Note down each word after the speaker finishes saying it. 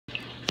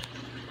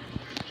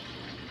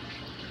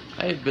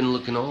I've been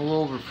looking all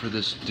over for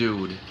this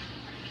dude.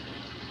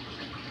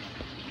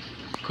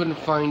 Couldn't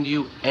find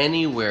you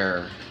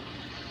anywhere.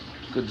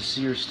 Good to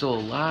see you're still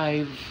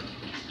alive.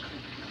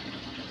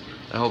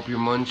 I hope you're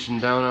munching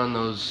down on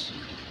those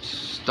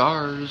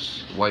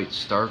stars, white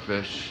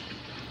starfish.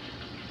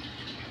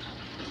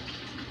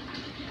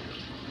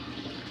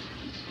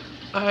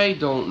 I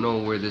don't know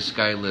where this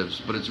guy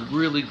lives, but it's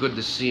really good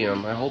to see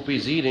him. I hope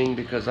he's eating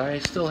because I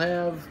still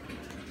have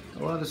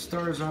a lot of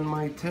stars on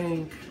my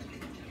tank.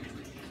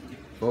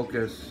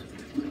 Focus.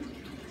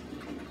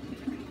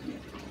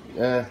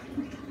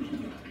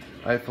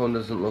 iPhone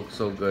doesn't look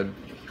so good.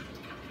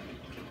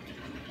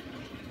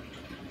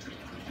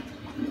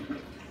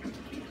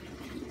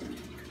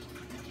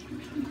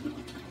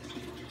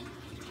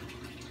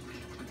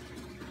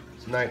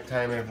 It's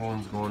nighttime,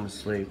 everyone's going to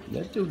sleep.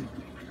 That dude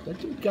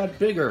got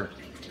bigger.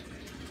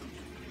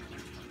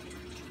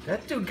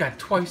 That dude got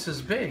twice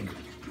as big.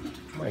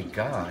 My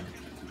God.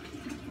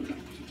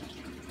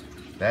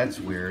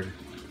 That's weird.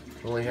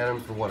 Only had him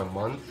for what, a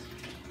month?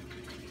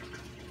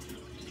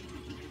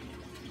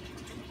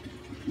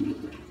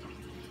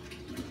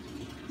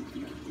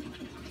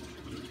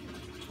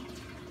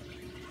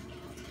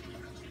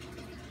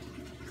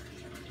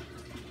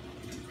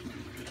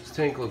 This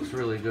tank looks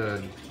really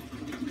good.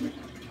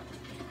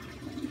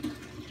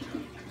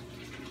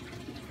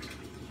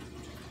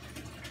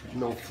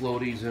 No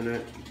floaties in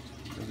it.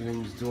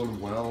 Everything's doing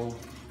well.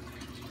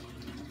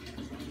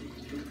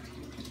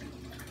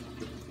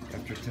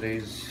 After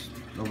today's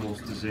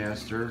almost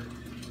disaster.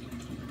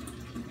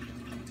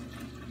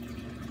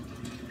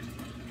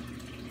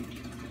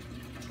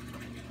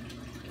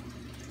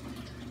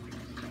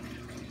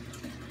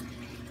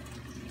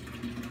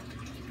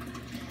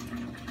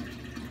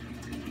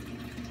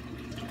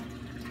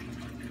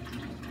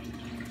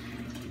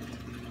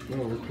 Oh,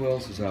 look who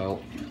else is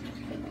out.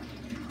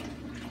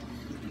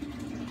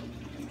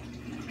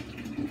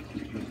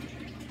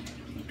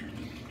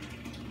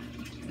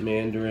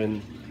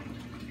 Mandarin.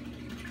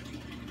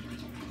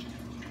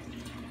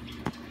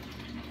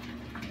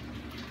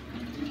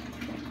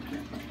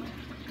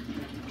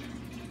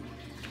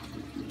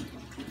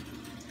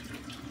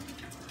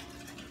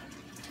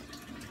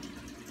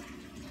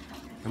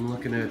 I'm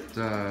looking at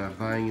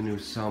buying a new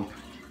sump.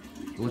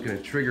 I'm looking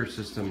at trigger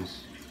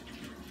systems.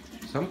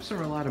 Sumps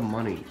are a lot of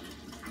money,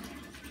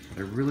 but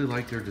I really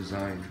like their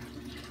design.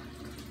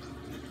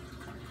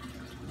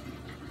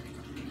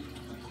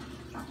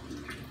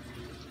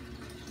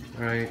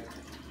 Alright,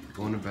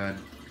 going to bed.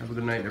 Have a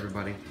good night,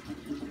 everybody.